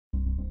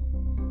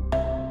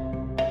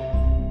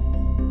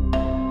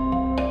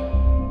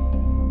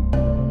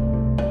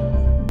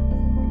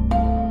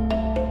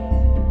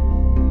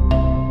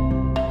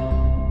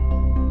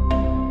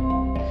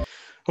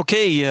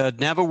Okay,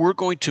 NAVA, we're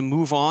going to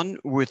move on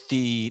with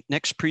the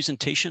next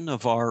presentation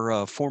of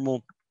our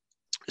formal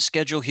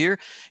schedule here,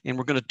 and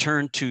we're going to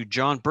turn to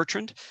John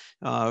Bertrand,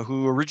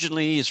 who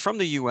originally is from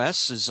the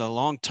US, is a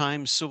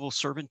longtime civil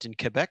servant in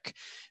Quebec.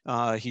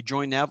 He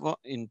joined NAVA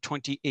in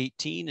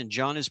 2018, and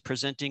John is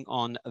presenting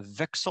on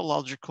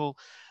Vexillological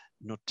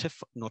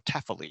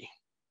Notaphily.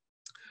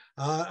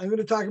 I'm going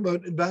to talk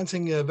about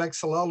advancing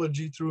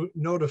vexillology through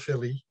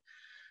notaphily,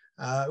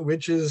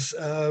 which is,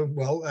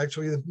 well,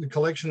 actually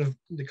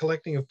the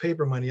collecting of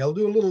paper money. I'll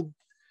do a little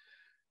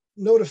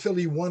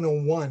notaphily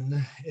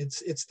 101.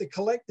 It's the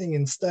collecting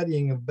and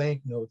studying of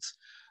banknotes.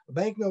 A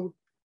banknote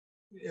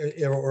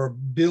or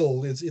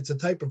bill, it's a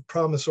type of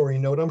promissory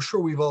note. I'm sure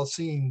we've all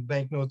seen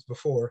banknotes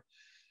before.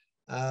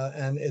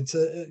 And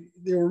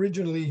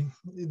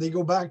they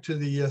go back to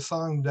the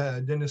Song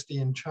dynasty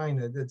in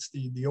China. That's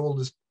the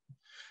oldest.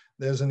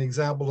 There's an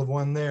example of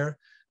one there.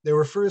 They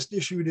were first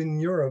issued in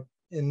Europe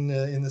in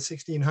the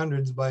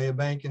 1600s by a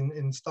bank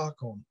in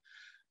Stockholm.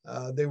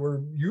 They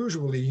were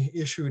usually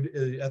issued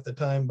at the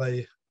time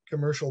by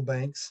commercial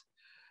banks,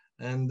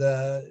 and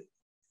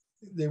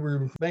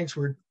banks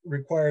were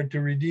required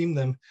to redeem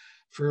them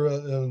for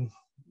a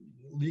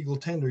legal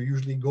tender,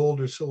 usually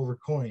gold or silver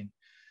coin.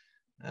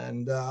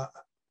 And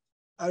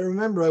I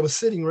remember I was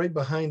sitting right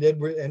behind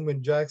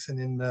Edwin Jackson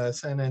in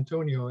San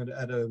Antonio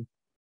at a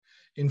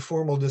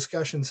informal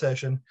discussion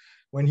session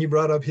when he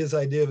brought up his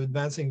idea of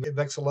advancing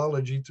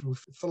vexillology through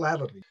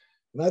philately.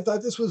 And I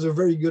thought this was a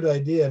very good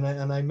idea.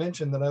 And I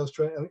mentioned that I was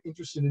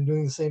interested in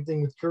doing the same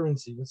thing with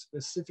currency, with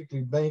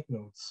specifically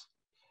banknotes,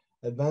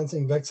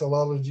 advancing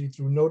vexillology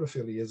through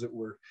notaphily, as it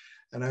were.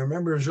 And I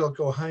remember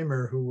Jelko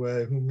Heimer, who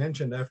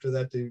mentioned after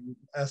that to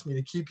ask me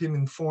to keep him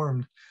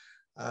informed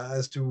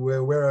as to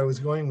where I was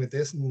going with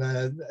this. And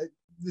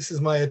this is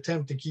my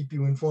attempt to keep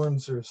you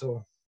informed, sir.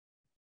 So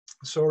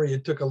sorry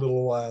it took a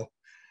little while.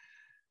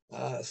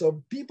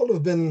 So people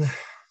have been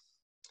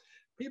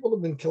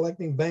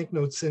collecting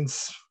banknotes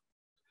since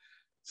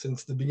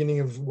the beginning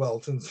of,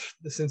 well,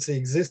 since they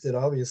existed,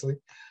 obviously,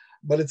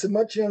 but it's a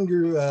much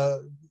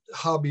younger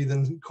hobby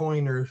than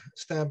coin or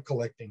stamp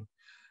collecting.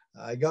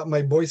 I got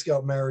my Boy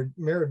Scout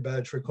merit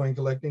badge for coin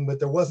collecting, but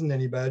there wasn't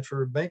any badge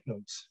for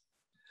banknotes.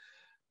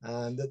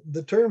 And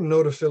the term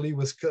notaphily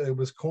was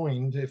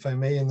coined, if I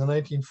may, in the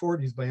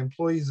 1940s by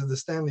employees of the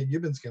Stanley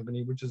Gibbons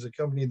Company, which is a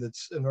company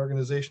that's an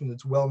organization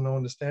that's well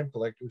known to stamp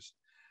collectors.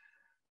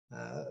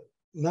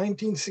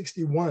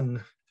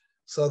 1961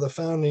 saw the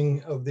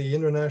founding of the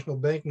International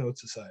Banknote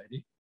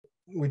Society,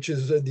 which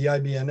is the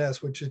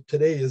IBNS, which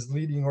today is the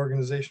leading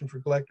organization for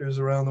collectors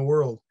around the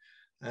world.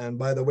 And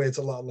by the way, it's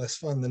a lot less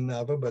fun than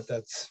NAVA, but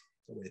that's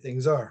the way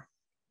things are.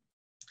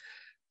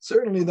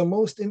 Certainly the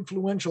most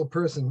influential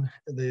person,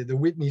 the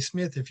Whitney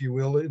Smith, if you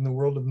will, in the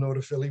world of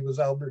notaphily was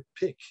Albert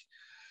Pick.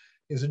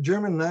 He's a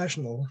German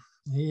national.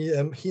 He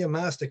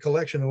amassed a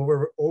collection of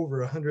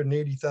over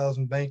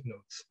 180,000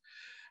 banknotes.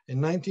 In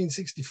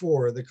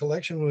 1964, the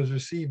collection was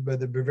received by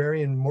the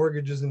Bavarian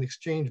Mortgages and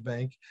Exchange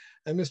Bank,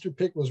 and Mr.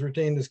 Pick was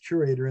retained as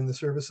curator in the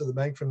service of the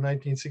bank from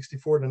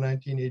 1964 to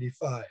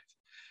 1985.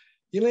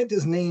 He lent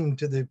his name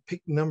to the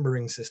Pick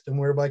numbering system,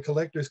 whereby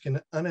collectors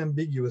can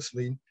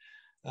unambiguously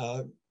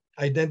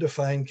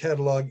identify and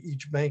catalog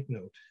each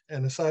banknote.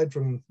 And aside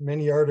from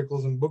many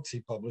articles and books he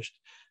published,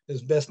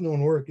 his best known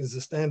work is the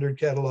Standard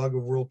Catalogue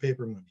of World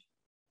Paper Money.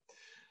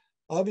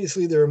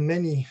 Obviously, there are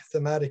many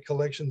thematic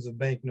collections of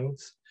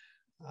banknotes.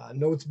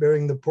 Notes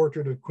bearing the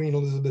portrait of Queen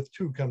Elizabeth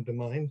II come to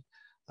mind.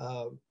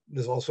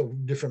 There's also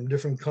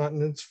different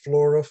continents,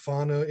 flora,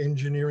 fauna,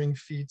 engineering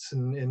feats,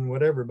 and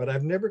whatever, but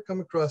I've never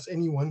come across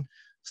anyone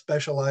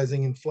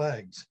specializing in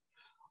flags,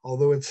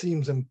 although it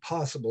seems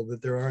impossible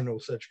that there are no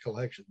such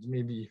collections.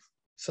 Maybe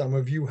some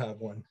of you have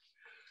one.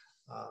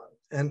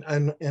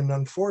 And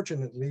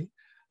unfortunately,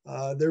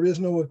 there is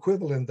no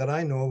equivalent that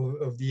I know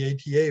of the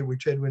ATA,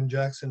 which Edwin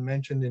Jackson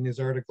mentioned in his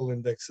article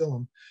in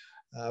Vexillum,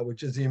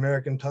 which is the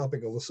American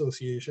Topical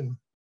Association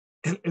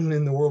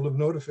in the world of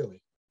notaphily.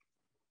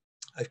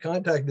 I've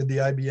contacted the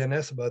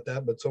IBNS about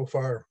that, but so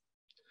far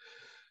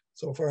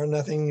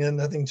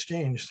nothing's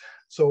changed.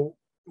 So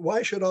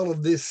why should all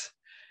of this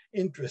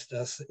interest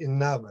us in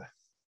NAVA?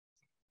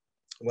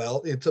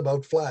 Well, it's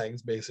about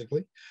flags,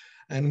 basically,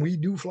 and we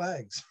do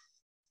flags.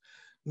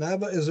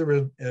 NAVA is a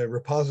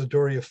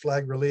repository of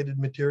flag-related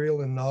material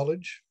and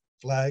knowledge,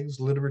 flags,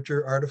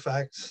 literature,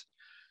 artifacts,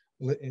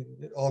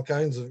 all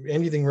kinds of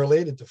anything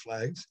related to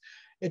flags.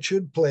 It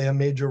should play a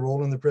major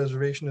role in the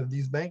preservation of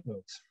these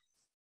banknotes,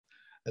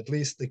 at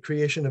least the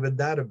creation of a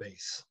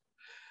database,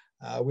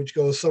 which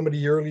goes,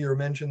 somebody earlier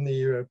mentioned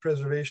the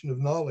preservation of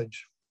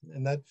knowledge,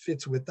 and that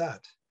fits with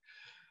that.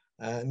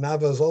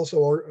 NAVA is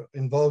also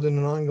involved in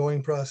an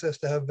ongoing process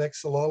to have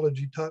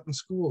vexillology taught in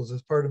schools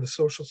as part of a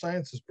social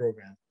sciences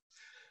program.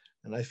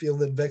 And I feel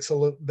that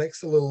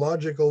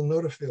vexillological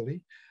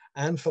notaphily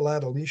and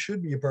philately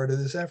should be a part of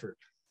this effort.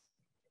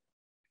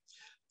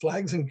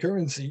 Flags and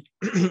currency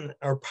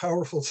are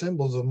powerful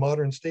symbols of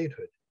modern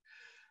statehood.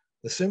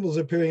 The symbols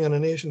appearing on a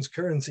nation's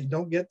currency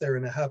don't get there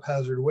in a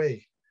haphazard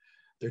way.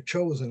 They're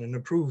chosen and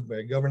approved by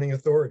a governing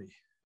authority.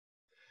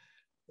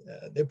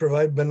 They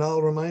provide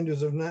banal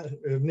reminders of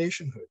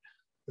nationhood.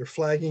 They're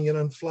flagging and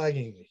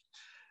unflaggingly.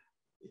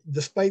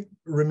 Despite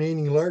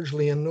remaining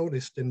largely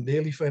unnoticed in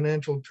daily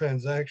financial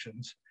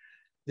transactions,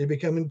 they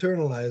become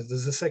internalized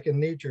as a second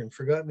nature and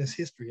forgotten as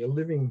history, a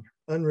living,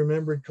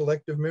 unremembered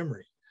collective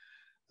memory.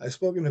 I've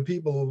spoken to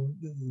people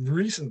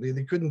recently,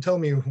 they couldn't tell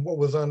me what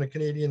was on a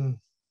Canadian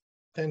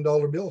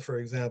 $10 bill, for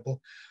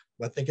example,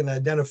 but they can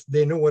identify,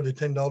 they know what a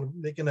 $10,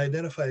 they can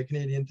identify a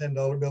Canadian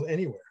 $10 bill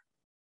anywhere.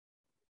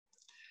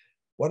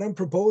 What I'm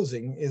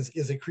proposing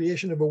is a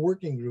creation of a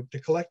working group to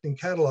collect and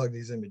catalog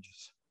these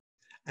images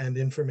and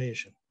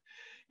information,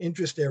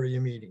 interest area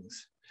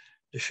meetings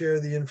to share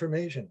the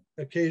information,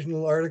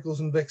 occasional articles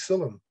in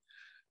Vexillum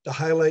to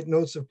highlight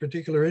notes of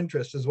particular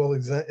interest, as well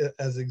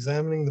as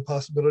examining the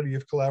possibility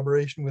of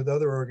collaboration with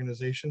other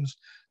organizations,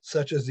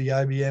 such as the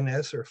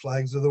IBNS or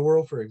Flags of the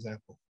World, for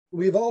example.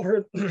 We've all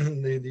heard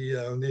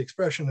the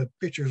expression that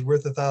picture's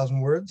worth 1,000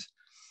 words.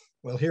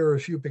 Well, here are a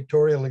few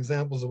pictorial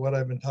examples of what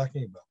I've been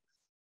talking about.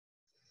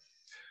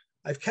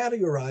 I've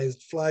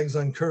categorized flags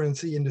on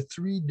currency into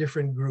 3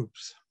 different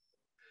groups.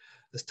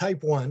 There's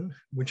type 1,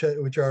 which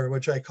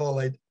I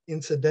call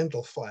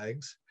incidental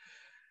flags,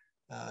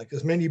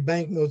 because many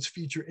banknotes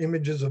feature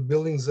images of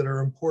buildings that are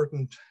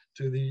important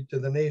to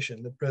the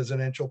nation: the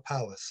presidential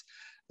palace,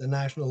 the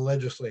national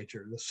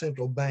legislature, the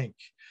central bank.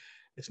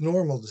 It's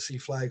normal to see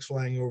flags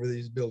flying over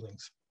these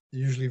buildings.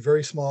 They're usually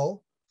very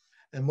small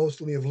and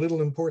mostly of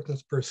little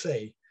importance per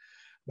se,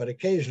 but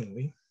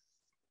occasionally.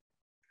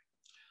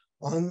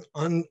 On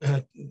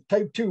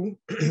type 2,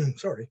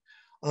 sorry,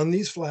 on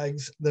these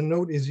flags, the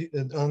note is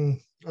on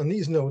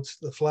these notes,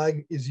 the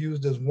flag is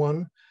used as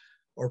one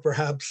or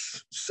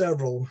perhaps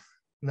several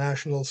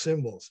national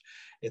symbols.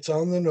 It's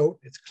on the note,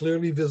 it's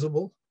clearly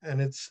visible, and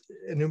it's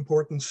an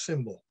important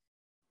symbol.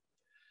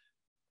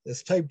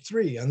 This type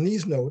 3, on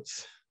these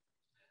notes,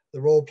 the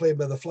role played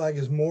by the flag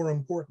is more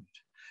important.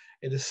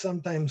 It is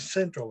sometimes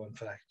central, in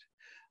fact.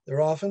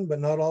 They're often, but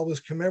not always,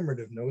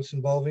 commemorative notes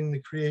involving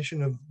the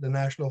creation of the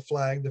national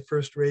flag, the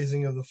first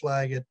raising of the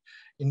flag at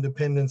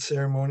independence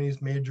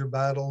ceremonies, major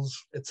battles,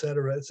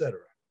 etc., etc.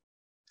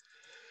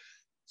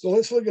 So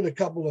let's look at a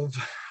couple of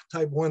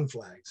type 1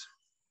 flags.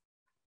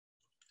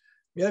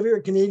 We have here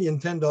a Canadian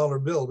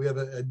 $10 bill. We have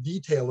a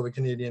detail of a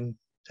Canadian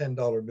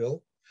 $10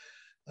 bill,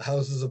 the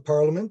Houses of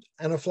Parliament,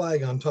 and a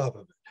flag on top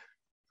of it.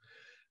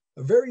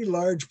 A very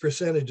large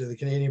percentage of the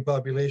Canadian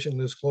population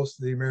lives close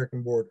to the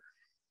American border.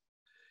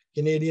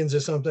 Canadians are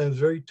sometimes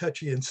very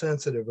touchy and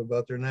sensitive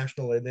about their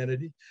national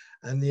identity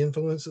and the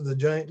influence of the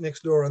giant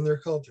next door on their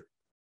culture.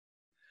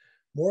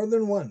 More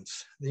than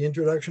once, the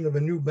introduction of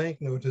a new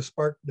banknote has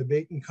sparked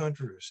debate and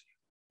controversy.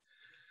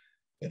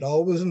 It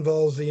always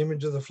involves the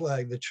image of the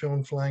flag that's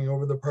shown flying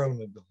over the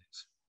Parliament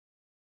buildings.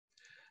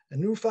 A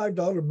new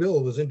 $5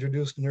 bill was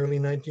introduced in early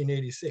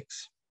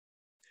 1986.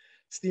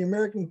 It's the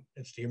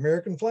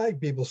American flag,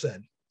 people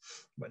said,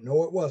 but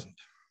no, it wasn't.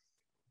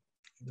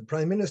 The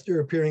Prime Minister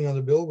appearing on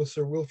the bill was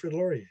Sir Wilfrid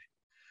Laurier.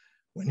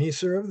 When he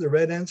served, the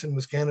red ensign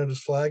was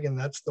Canada's flag, and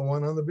that's the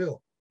one on the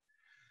bill.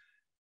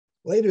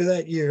 Later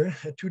that year,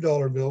 a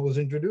 $2 bill was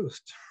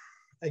introduced.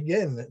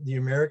 Again, the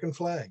American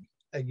flag.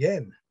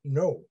 Again,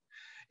 no.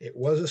 It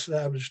was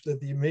established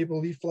that the maple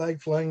leaf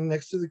flag flying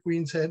next to the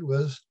Queen's head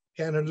was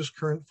Canada's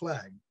current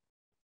flag.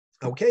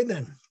 Okay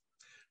then,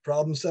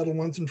 problem settled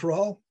once and for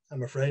all?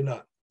 I'm afraid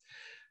not.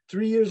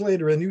 3 years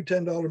later, a new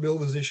 $10 bill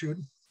was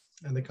issued,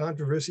 and the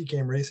controversy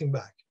came racing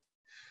back.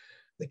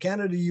 The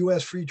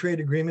Canada-US Free Trade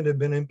Agreement had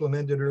been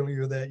implemented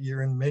earlier that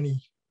year, and many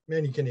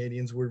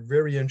Canadians were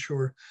very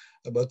unsure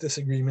about this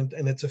agreement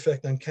and its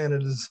effect on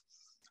Canada's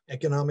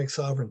economic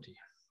sovereignty.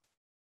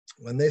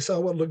 When they saw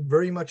what looked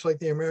very much like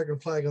the American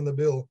flag on the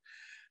bill,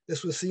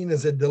 this was seen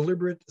as a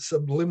deliberate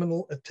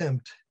subliminal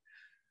attempt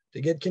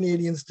to get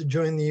Canadians to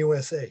join the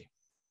USA.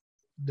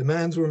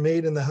 Demands were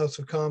made in the House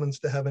of Commons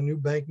to have a new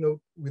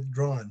banknote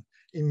withdrawn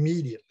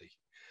immediately.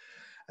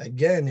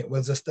 Again, it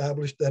was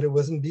established that it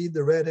was indeed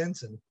the red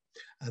ensign,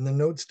 and the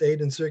note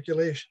stayed in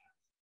circulation.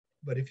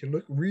 But if you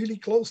look really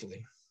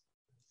closely,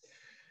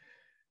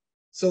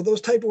 so those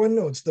type 1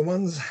 notes, the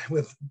ones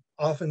with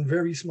often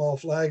very small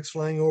flags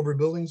flying over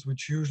buildings,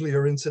 which usually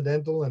are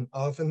incidental and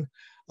often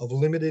of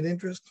limited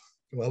interest,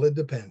 well, it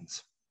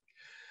depends.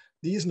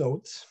 These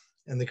notes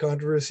and the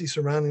controversy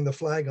surrounding the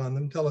flag on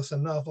them tell us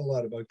an awful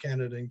lot about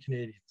Canada and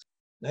Canadians.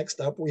 Next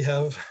up, we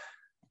have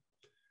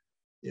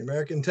the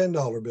American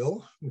 $10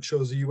 bill, which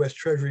shows the US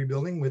Treasury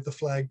building with the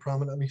flag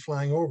prominently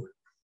flying over it.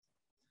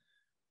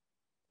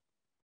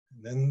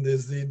 And then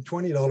there's the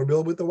 $20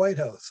 bill with the White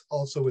House,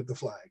 also with the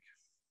flag.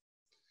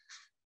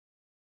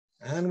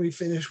 And we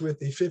finish with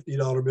the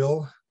 $50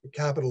 bill, the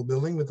Capitol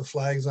building with the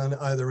flags on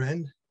either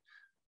end.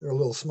 They're a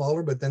little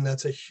smaller, but then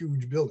that's a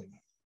huge building.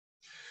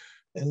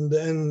 And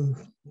then,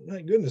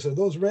 my goodness, are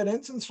those red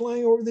ensigns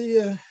flying over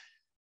the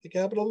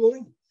Capitol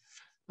building?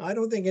 I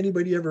don't think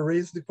anybody ever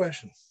raised the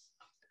question.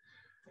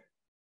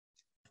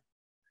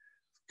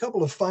 A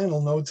couple of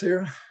final notes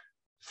here.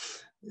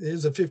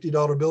 Here's a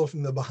 $50 bill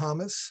from the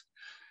Bahamas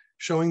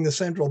showing the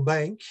central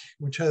bank,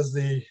 which has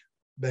the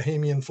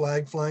Bahamian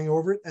flag flying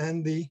over it,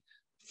 and the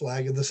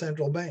flag of the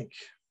central bank.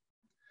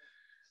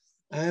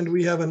 And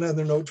we have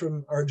another note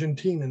from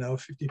Argentina now,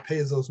 50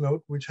 pesos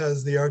note, which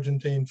has the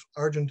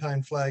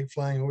Argentine flag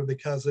flying over the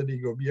Casa de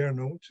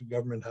Gobierno, which is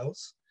government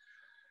house.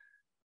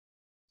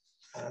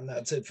 And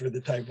that's it for the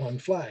type 1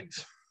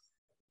 flags.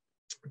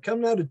 We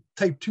come now to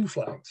type 2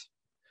 flags.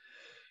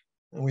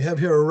 And we have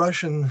here a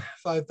Russian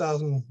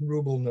 5,000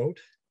 ruble note.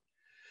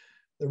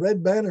 The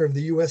red banner of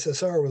the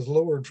USSR was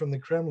lowered from the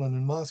Kremlin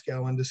in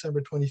Moscow on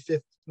December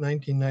 25th,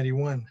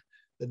 1991,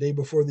 the day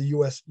before the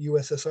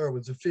USSR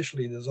was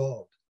officially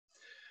dissolved.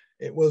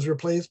 It was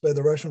replaced by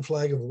the Russian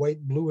flag of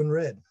white, blue, and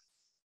red.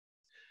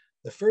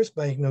 The first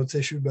banknotes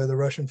issued by the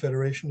Russian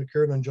Federation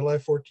occurred on July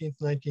 14th,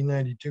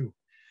 1992.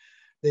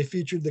 They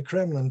featured the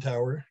Kremlin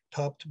Tower,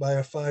 topped by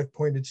a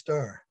 5-pointed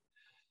star.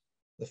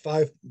 The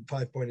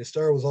five-pointed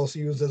star was also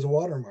used as a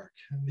watermark.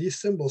 These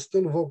symbols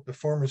still evoke the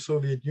former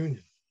Soviet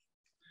Union.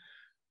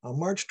 On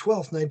March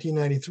 12th,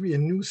 1993, a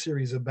new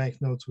series of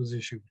banknotes was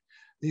issued.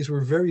 These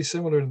were very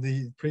similar to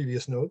the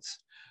previous notes,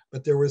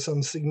 but there were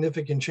some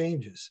significant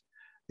changes.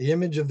 The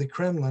image of the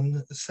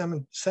Kremlin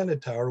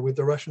Senate Tower with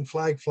the Russian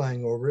flag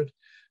flying over it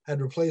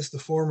had replaced the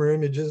former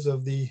images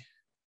of the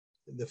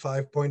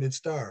 5-pointed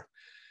star.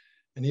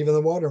 And even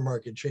the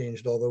watermark had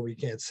changed, although we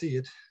can't see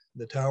it.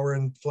 The tower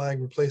and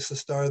flag replaced the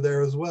star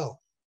there as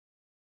well.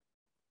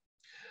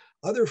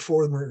 Other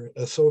former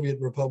Soviet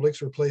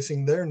republics were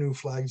placing their new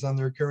flags on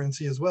their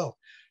currency as well.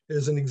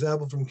 Here's an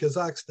example from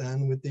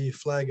Kazakhstan with the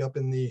flag up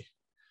in the,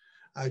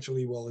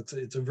 actually, well,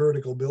 it's a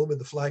vertical bill, but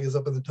the flag is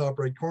up in the top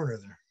right corner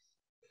there.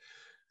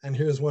 And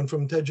here's one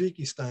from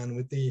Tajikistan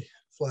with the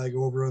flag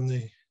over on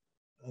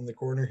the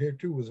corner here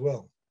too as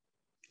well,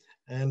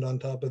 and on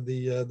top of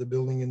the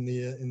building in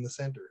the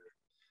center.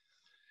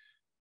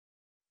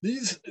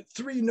 These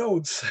 3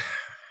 notes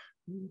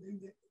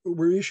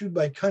were issued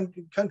by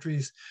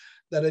countries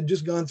that had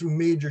just gone through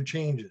major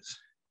changes.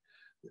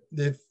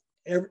 The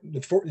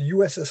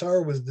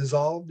USSR was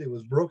dissolved, it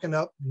was broken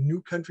up,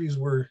 new countries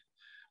were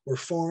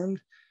formed,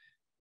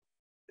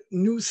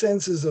 new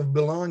senses of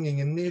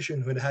belonging and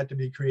nationhood had to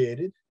be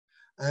created,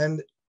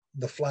 and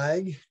the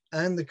flag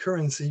and the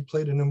currency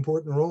played an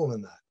important role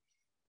in that.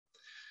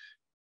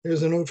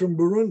 Here's a note from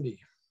Burundi,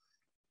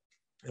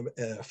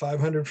 a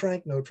 500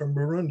 franc note from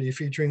Burundi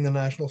featuring the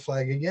national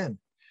flag again.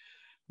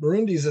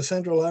 Burundi is a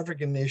Central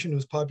African nation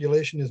whose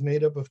population is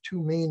made up of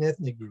 2 main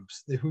ethnic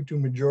groups, the Hutu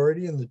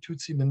majority and the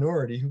Tutsi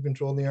minority, who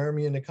control the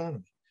army and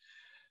economy.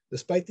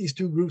 Despite these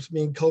 2 groups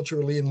being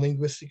culturally and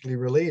linguistically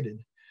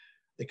related,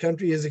 the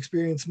country has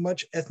experienced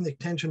much ethnic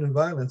tension and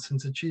violence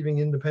since achieving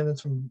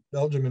independence from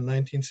Belgium in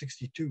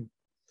 1962.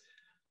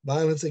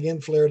 Violence again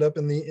flared up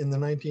in the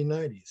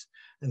 1990s.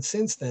 And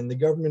since then, the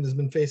government has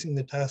been facing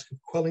the task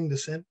of quelling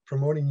dissent,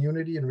 promoting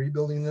unity, and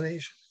rebuilding the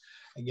nation.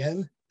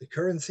 Again, the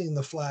currency and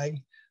the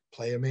flag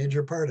play a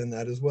major part in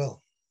that as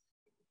well.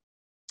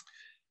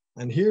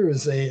 And here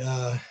is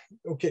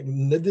okay,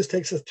 this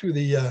takes us to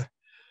the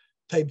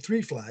type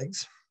 3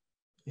 flags.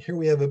 Here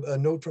we have a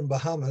note from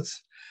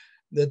Bahamas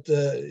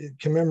that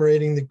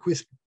commemorating the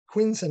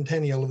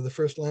quincentennial of the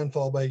first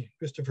landfall by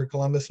Christopher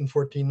Columbus in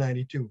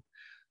 1492.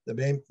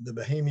 The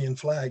Bahamian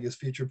flag is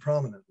featured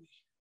prominently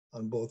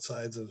on both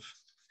sides of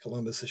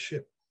Columbus's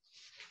ship.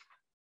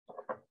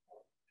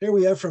 Here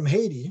we have from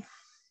Haiti,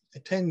 a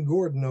 10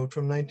 gourd note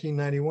from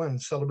 1991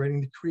 celebrating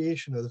the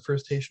creation of the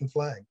first Haitian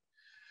flag.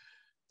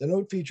 The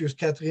note features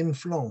Catherine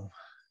Flon,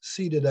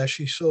 seated as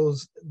she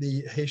shows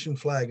the Haitian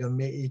flag on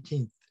May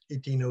 18th,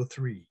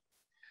 1803.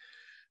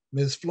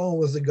 Ms. Flon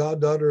was the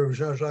goddaughter of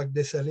Jean-Jacques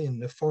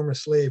Dessalines, a former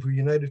slave who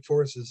united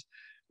forces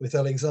with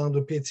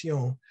Alexandre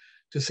Pétion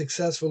to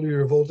successfully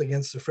revolt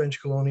against the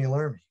French colonial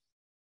army.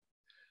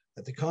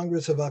 At the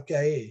Congress of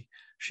Arcueil,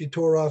 she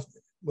tore off,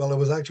 well, it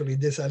was actually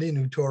Dessalines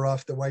who tore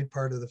off the white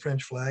part of the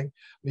French flag,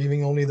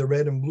 leaving only the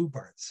red and blue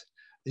parts.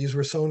 These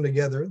were sewn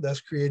together,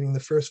 thus creating the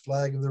first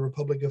flag of the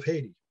Republic of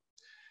Haiti.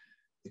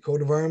 The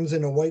coat of arms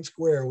in a white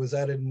square was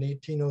added in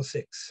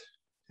 1806,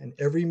 and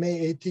every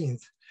May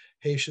 18th,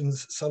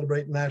 Haitians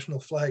celebrate National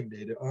Flag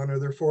Day to honor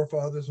their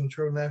forefathers and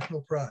show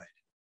national pride.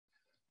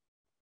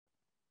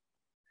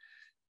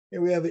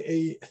 Here we have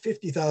a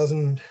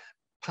 50,000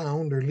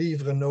 pound or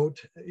livre note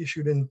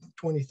issued in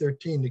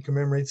 2013 to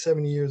commemorate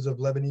 70 years of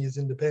Lebanese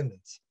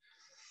independence.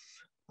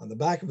 On the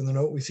back of the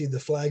note, we see the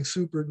flag,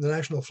 the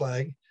national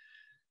flag,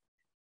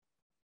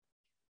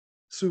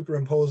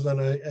 superimposed on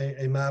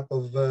a map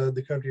of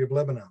the country of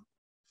Lebanon.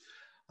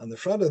 On the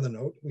front of the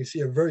note, we see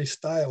a very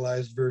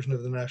stylized version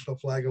of the national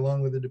flag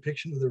along with a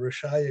depiction of the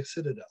Rashaya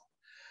citadel.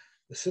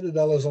 The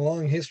citadel has a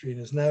long history and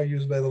is now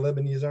used by the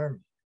Lebanese army.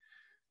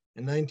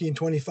 In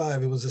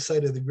 1925, it was the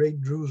site of the Great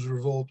Druze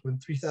Revolt when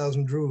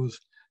 3,000 Druze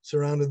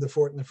surrounded the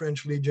fort and the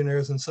French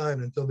legionnaires inside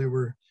until they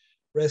were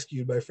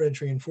rescued by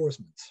French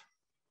reinforcements.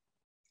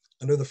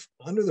 Under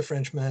the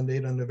French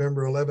mandate on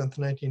November 11th,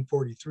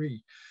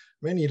 1943,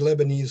 many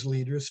Lebanese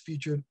leaders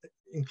featured,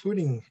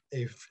 including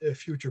a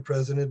future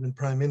president and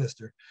prime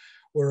minister,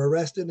 were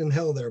arrested and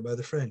held there by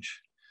the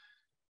French.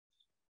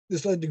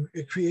 This led to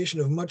a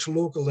creation of much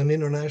local and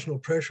international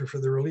pressure for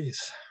the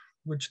release,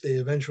 which they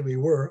eventually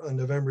were on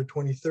November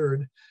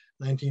 23rd,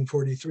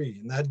 1943.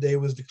 And that day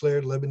was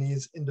declared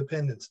Lebanese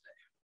Independence Day.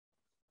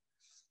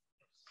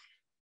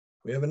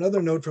 We have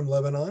another note from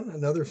Lebanon,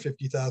 another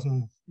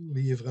 50,000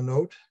 livre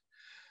note.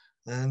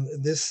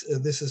 And this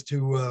is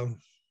to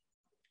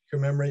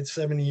commemorate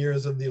 70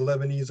 years of the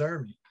Lebanese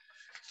army.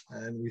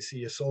 And we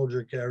see a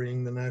soldier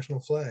carrying the national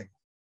flag.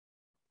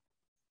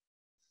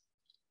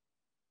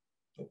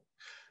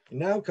 We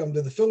now come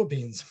to the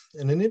Philippines,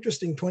 and an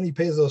interesting 20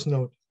 pesos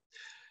note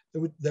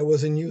that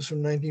was in use from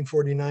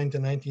 1949 to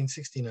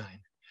 1969.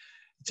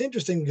 It's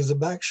interesting because the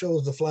back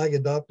shows the flag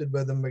adopted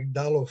by the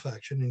Magdalo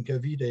faction in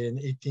Cavite in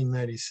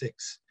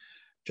 1896.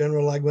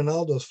 General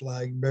Aguinaldo's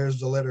flag bears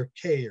the letter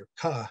K or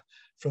Ka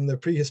from the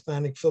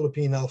pre-Hispanic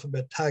Philippine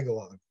alphabet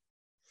Tagalog.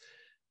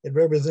 It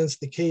represents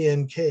the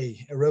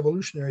KNK, a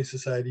revolutionary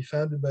society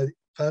founded by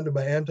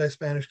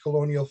anti-Spanish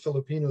colonial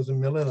Filipinos in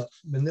Manila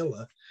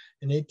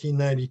in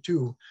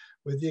 1892,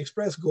 with the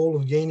express goal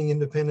of gaining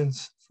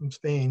independence from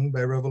Spain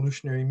by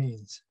revolutionary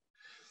means.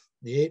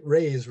 The 8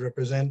 rays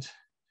represent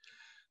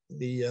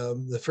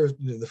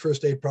the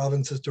first 8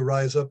 provinces to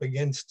rise up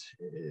against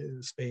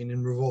Spain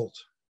in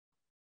revolt.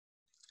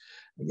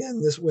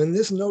 Again, when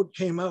this note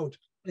came out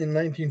in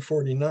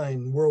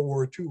 1949, World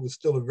War II was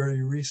still a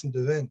very recent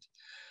event.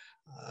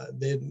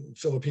 The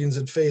Philippines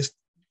had faced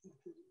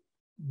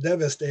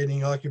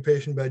devastating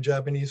occupation by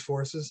Japanese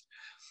forces,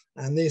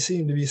 and they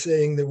seemed to be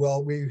saying that,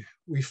 well,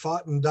 we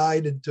fought and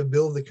died to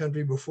build the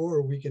country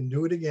before, we can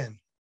do it again.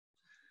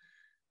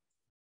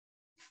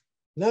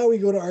 Now we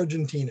go to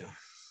Argentina.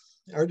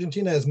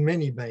 Argentina has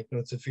many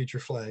banknotes that feature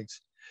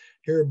flags.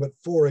 Here are but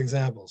 4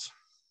 examples.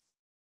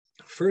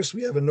 First,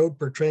 we have a note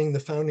portraying the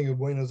founding of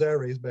Buenos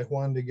Aires by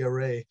Juan de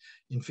Garay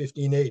in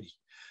 1580.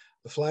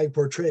 The flag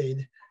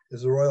portrayed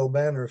is the royal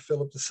banner of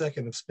Philip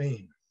II of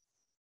Spain.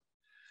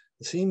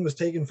 The scene was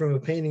taken from a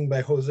painting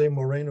by Jose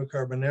Moreno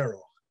Carbonero,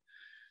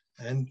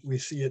 and we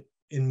see it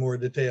in more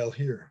detail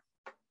here.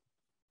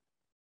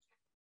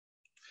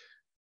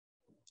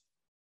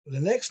 The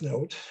next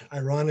note,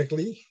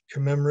 ironically,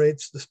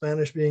 commemorates the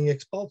Spanish being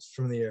expulsed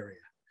from the area.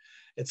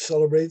 It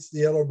celebrates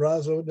the El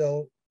Abrazo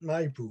del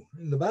Maipu.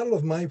 In the Battle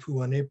of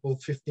Maipu on April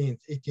 15,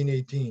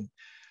 1818,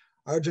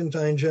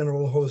 Argentine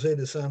General Jose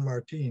de San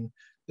Martin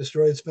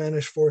destroyed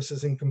Spanish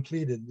forces and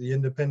completed the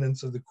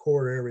independence of the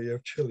core area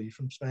of Chile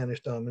from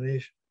Spanish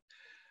domination.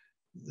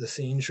 The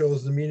scene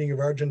shows the meeting of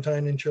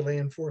Argentine and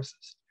Chilean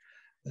forces.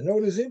 The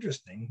note is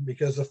interesting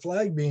because the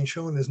flag being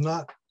shown is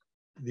not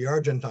the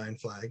Argentine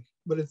flag,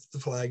 but it's the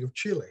flag of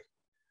Chile,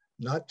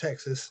 not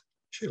Texas,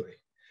 Chile.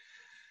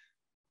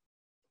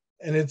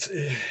 And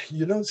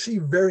you don't see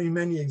very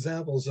many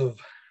examples of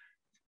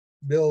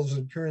bills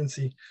and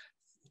currency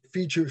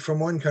featured from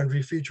one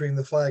country featuring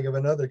the flag of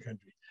another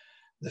country.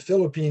 The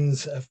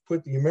Philippines have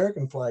put the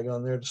American flag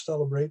on there to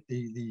celebrate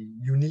the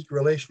unique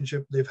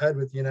relationship they've had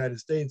with the United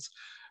States,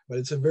 but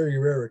it's a very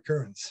rare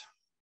occurrence.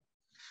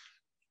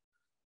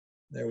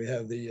 There we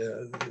have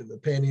the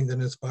painting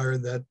that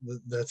inspired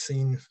that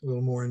scene a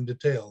little more in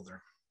detail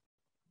there.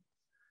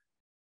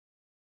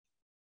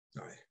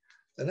 All right,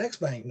 the next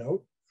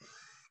banknote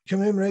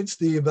commemorates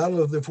the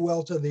Battle of the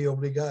Vuelta de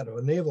Obligado,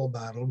 a naval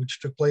battle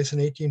which took place in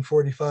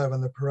 1845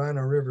 on the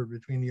Parana River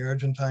between the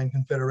Argentine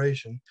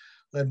Confederation,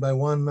 led by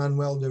Juan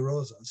Manuel de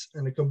Rosas,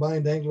 and a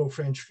combined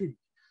Anglo-French fleet,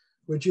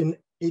 which in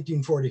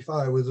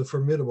 1845 was a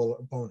formidable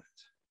opponent.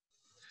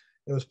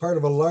 It was part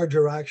of a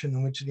larger action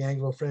in which the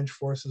Anglo-French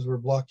forces were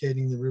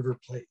blockading the River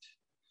Plate.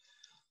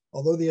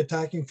 Although the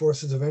attacking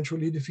forces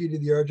eventually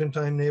defeated the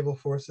Argentine naval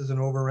forces and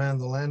overran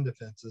the land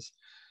defenses,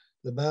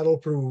 the battle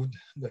proved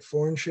that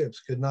foreign ships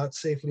could not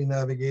safely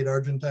navigate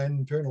Argentine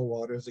internal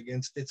waters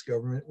against its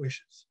government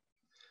wishes.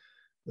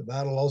 The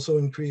battle also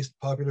increased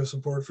popular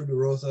support for de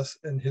Rosas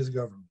and his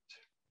government.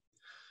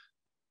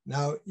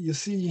 Now, you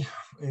see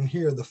in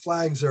here, the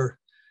flags are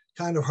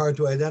kind of hard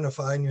to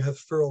identify, and you have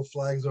furled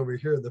flags over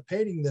here. The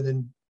painting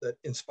that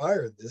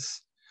inspired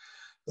this,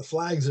 the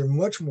flags are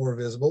much more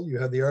visible. You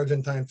have the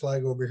Argentine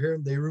flag over here.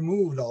 They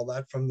removed all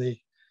that from the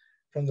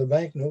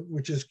banknote,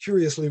 which is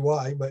curiously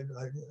why, but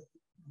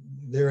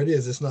there it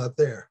is, it's not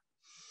there.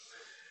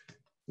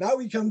 Now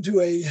we come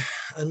to a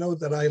note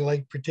that I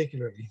like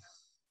particularly.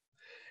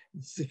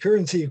 It's the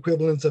currency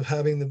equivalence of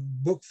having the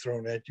book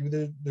thrown at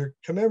you. They're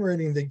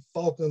commemorating the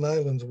Falkland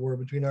Islands War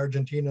between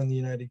Argentina and the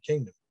United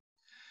Kingdom.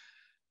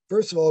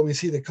 First of all, we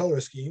see the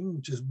color scheme,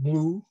 which is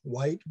blue,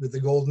 white with the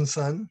golden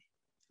sun,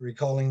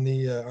 recalling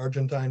the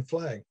Argentine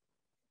flag.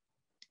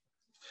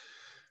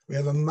 We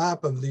have a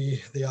map of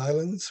the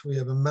islands. We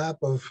have a map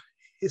of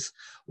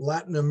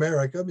Latin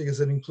America because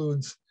it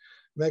includes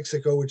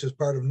Mexico, which is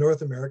part of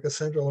North America,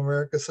 Central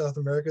America, South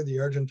America, the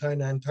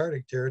Argentine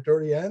Antarctic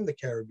Territory, and the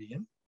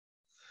Caribbean.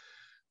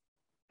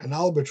 An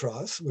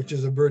albatross, which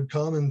is a bird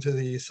common to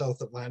the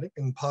South Atlantic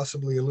and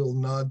possibly a little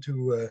nod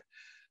to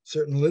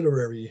certain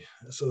literary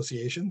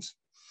associations.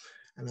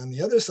 And on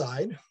the other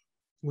side,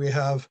 we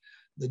have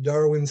the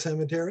Darwin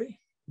Cemetery,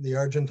 the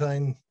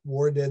Argentine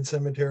war dead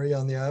cemetery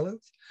on the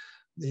islands,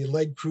 the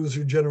light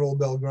cruiser General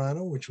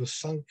Belgrano, which was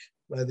sunk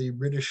by the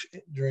British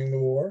during the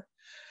war.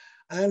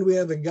 And we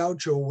have a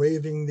gaucho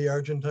waving the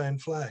Argentine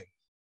flag.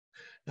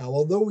 Now,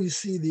 although we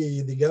see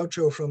the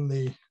gaucho from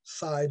the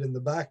side and the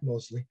back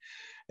mostly,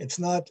 it's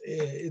not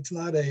a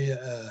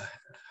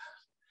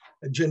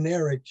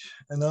generic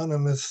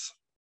anonymous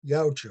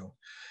gaucho.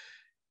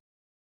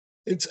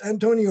 It's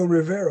Antonio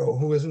Rivero,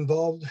 who was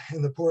involved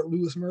in the Port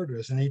Louis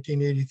murders in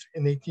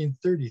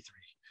 1833.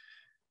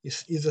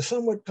 He's a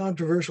somewhat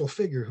controversial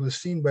figure who is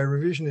seen by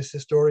revisionist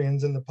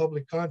historians in the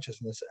public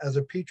consciousness as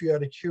a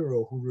patriotic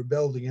hero who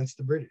rebelled against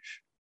the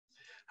British.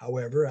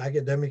 However,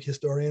 academic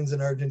historians in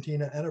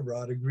Argentina and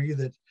abroad agree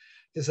that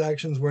his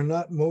actions were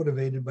not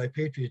motivated by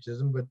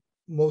patriotism, but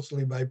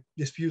mostly by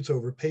disputes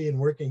over pay and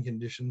working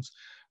conditions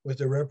with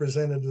the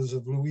representatives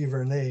of Louis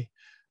Vernet,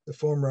 the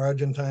former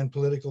Argentine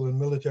political and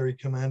military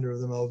commander of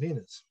the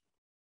Malvinas.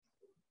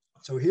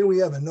 So here we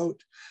have a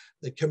note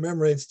that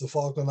commemorates the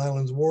Falkland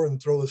Islands War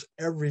and throws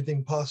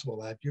everything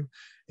possible at you,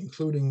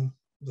 including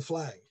the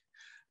flag.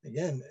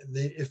 Again,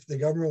 if the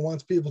government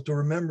wants people to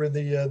remember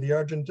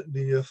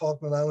the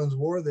Falkland Islands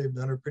War, they've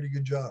done a pretty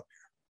good job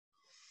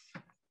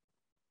here.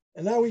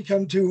 And now we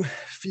come to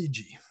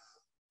Fiji.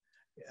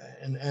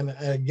 And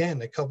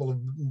again, a couple of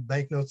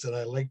banknotes that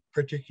I like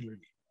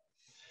particularly.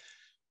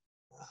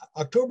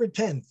 October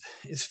 10th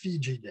is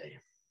Fiji Day.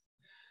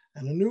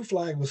 And a new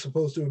flag was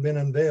supposed to have been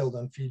unveiled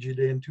on Fiji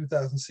Day in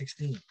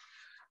 2016.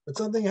 But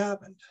something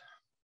happened,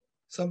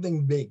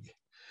 something big.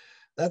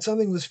 That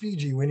something was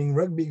Fiji winning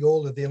rugby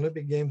gold at the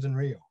Olympic Games in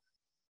Rio.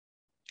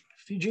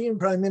 Fijian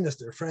Prime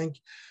Minister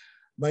Frank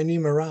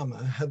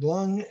Bainimarama had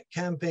long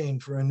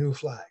campaigned for a new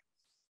flag.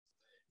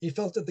 He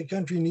felt that the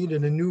country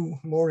needed a new,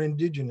 more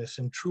indigenous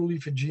and truly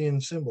Fijian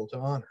symbol to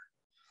honor.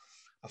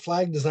 A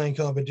flag design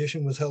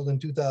competition was held in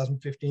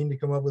 2015 to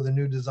come up with a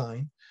new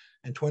design,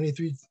 and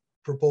 23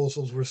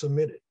 proposals were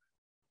submitted.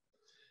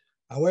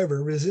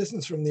 However,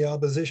 resistance from the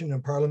opposition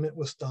in Parliament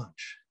was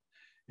staunch.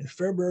 In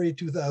February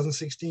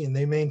 2016,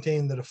 they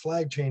maintained that a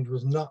flag change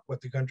was not what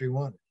the country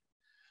wanted.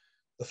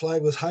 The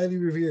flag was highly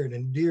revered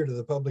and dear to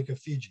the public of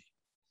Fiji.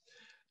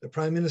 The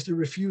Prime Minister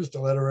refused to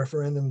let a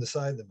referendum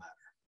decide the matter.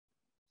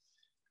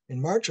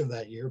 In March of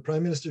that year,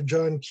 Prime Minister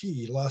John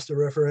Key lost a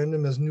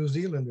referendum as New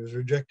Zealanders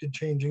rejected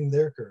changing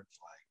their current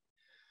flag.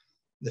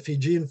 The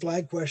Fijian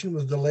flag question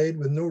was delayed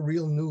with no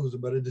real news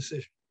about a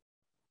decision.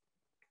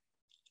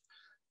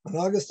 On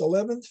August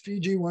 11th,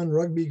 Fiji won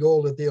rugby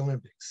gold at the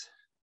Olympics.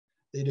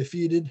 They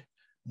defeated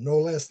no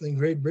less than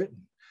Great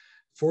Britain,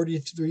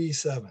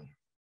 43-7.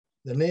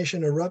 The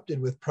nation erupted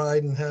with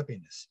pride and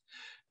happiness.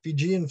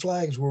 Fijian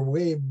flags were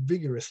waved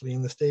vigorously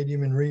in the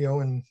stadium in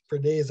Rio and for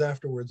days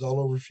afterwards all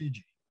over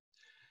Fiji.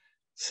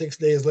 6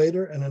 days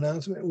later, an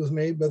announcement was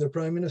made by the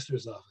Prime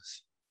Minister's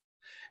office.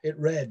 It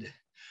read,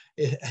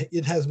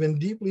 it has been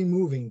deeply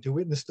moving to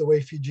witness the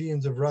way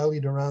Fijians have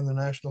rallied around the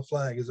national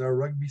flag as our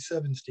rugby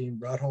sevens team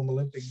brought home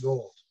Olympic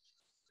gold.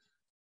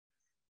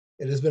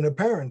 It has been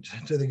apparent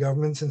to the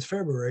government since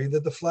February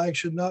that the flag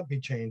should not be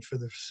changed for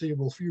the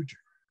foreseeable future.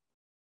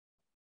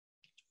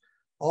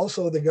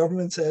 Also, the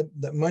government said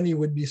that money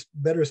would be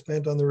better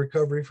spent on the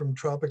recovery from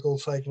Tropical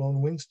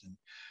Cyclone Winston,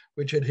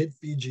 which had hit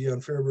Fiji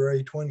on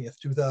February 20th,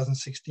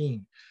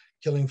 2016,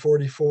 killing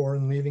 44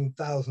 and leaving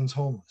thousands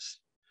homeless.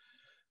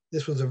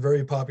 This was a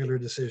very popular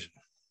decision.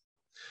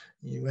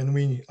 When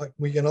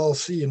we can all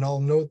see and all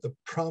note the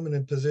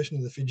prominent position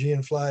of the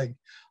Fijian flag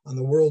on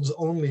the world's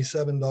only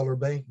 $7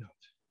 banknote.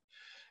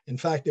 In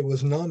fact, it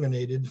was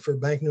nominated for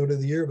Banknote of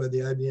the Year by the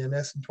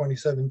IBNS in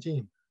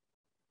 2017.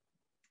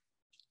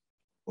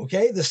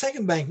 Okay, the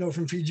second banknote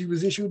from Fiji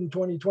was issued in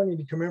 2020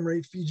 to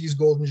commemorate Fiji's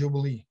Golden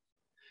Jubilee.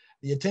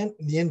 The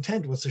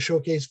intent was to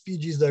showcase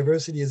Fiji's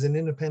diversity as an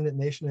independent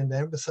nation and to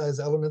emphasize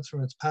elements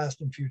from its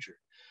past and future,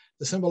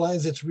 to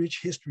symbolize its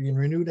rich history and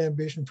renewed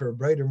ambition for a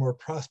brighter, more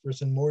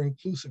prosperous, and more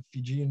inclusive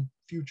Fijian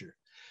future.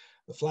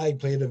 The flag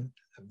played a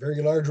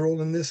very large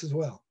role in this as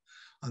well.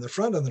 On the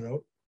front of the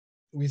note,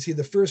 we see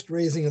the first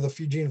raising of the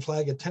Fijian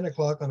flag at 10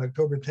 o'clock on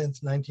October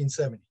 10th,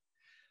 1970.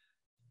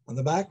 On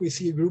the back, we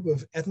see a group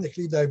of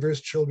ethnically diverse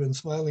children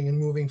smiling and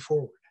moving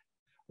forward.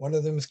 One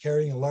of them is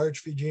carrying a large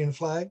Fijian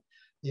flag.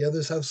 The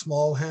others have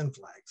small hand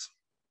flags.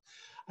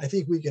 I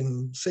think we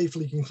can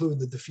safely conclude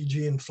that the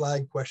Fijian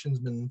flag question has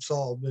been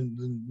solved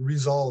and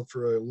resolved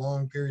for a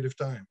long period of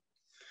time.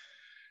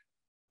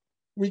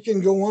 We can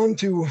go on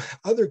to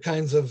other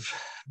kinds of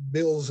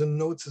bills and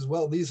notes as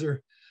well. These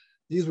were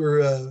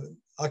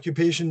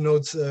occupation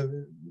notes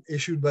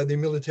issued by the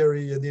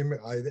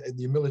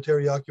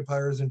military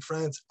occupiers in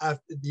France at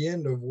the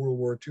end of World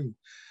War II.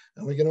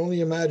 And we can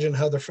only imagine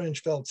how the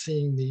French felt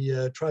seeing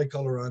the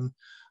tricolor on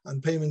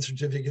payment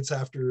certificates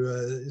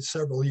after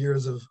several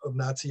years of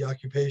Nazi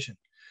occupation.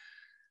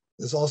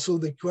 There's also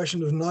the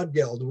question of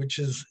Notgeld, which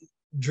is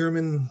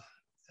German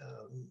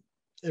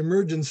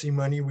emergency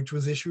money, which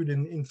was issued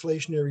in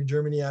inflationary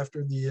Germany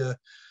after the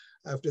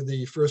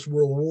First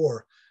World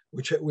War,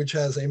 which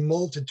has a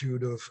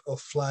multitude of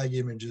flag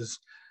images.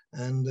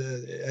 And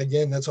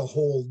again, that's a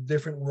whole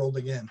different world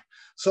again.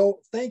 So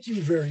thank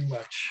you very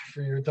much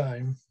for your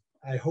time.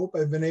 I hope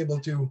I've been able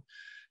to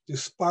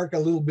spark a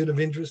little bit of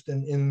interest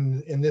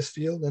in this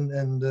field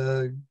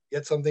and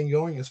get something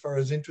going as far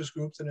as interest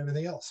groups and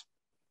everything else.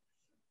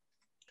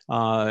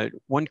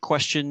 One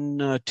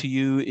question to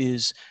you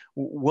is,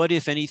 what,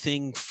 if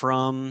anything,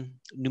 from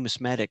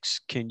numismatics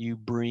can you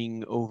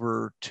bring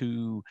over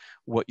to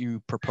what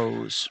you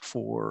propose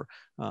for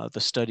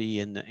the study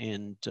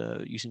and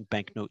using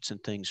banknotes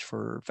and things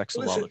for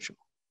vexillology?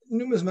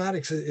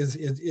 Numismatics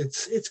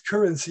it's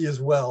currency as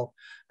well,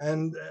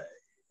 and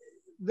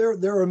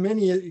there are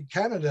many.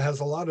 Canada has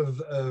a lot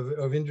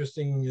of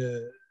interesting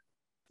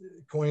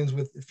coins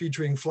with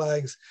featuring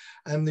flags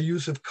and the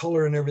use of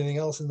color and everything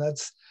else, and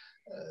that's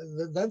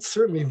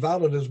certainly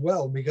valid as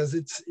well, because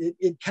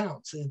it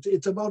counts.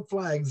 It's about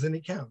flags and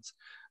it counts.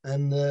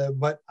 And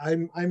but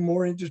I'm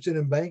more interested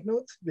in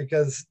banknotes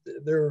because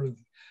they're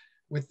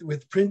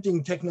with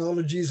printing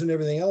technologies and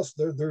everything else.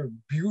 They're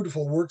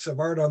beautiful works of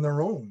art on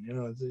their own. You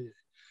know,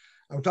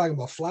 I'm talking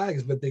about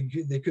flags, but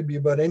they could be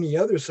about any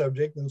other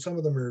subject, and some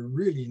of them are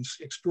really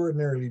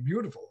extraordinarily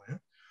beautiful. Yeah?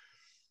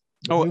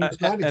 Oh,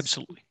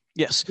 absolutely.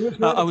 Yes.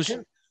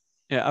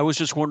 I was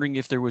just wondering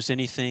if there was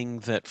anything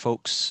that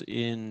folks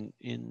in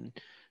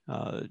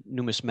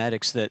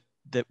numismatics that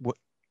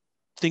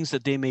things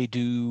that they may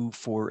do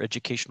for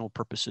educational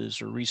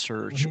purposes or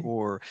research,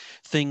 or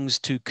things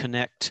to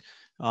connect.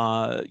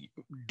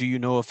 Do you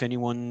know if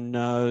anyone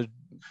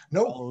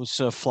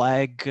follows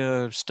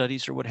flag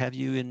studies or what have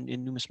you in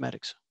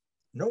numismatics?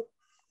 Nope.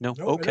 No.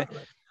 Okay.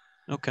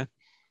 Okay.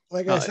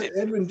 Like I said,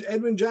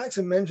 Edwin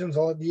Jackson mentions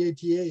all at the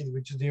ATA,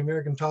 which is the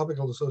American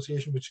Topical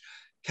Association, which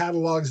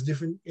catalogs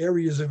different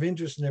areas of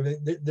interest and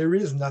everything. There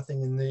is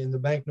nothing in the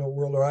banknote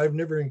world, or I've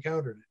never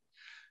encountered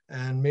it.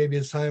 And maybe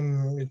it's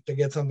time to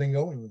get something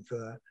going for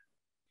that.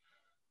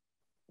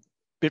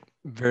 It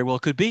very well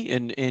could be,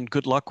 and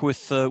good luck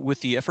with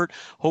the effort.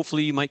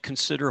 Hopefully, you might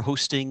consider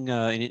hosting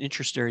an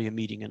interest area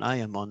meeting, and I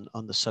am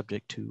on the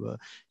subject to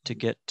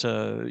get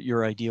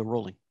your idea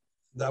rolling.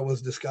 That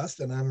was discussed,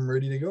 and I'm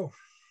ready to go.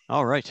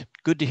 All right,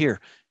 good to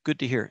hear. Good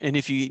to hear. And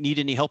if you need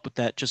any help with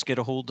that, just get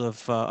a hold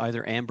of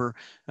either Amber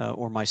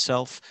or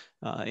myself,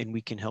 and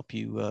we can help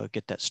you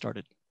get that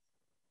started.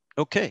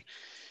 Okay.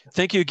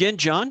 Thank you again,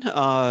 John.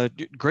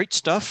 Great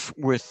stuff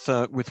with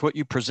what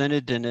you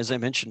presented. And as I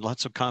mentioned,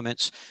 lots of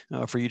comments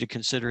for you to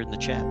consider in the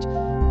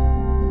chat.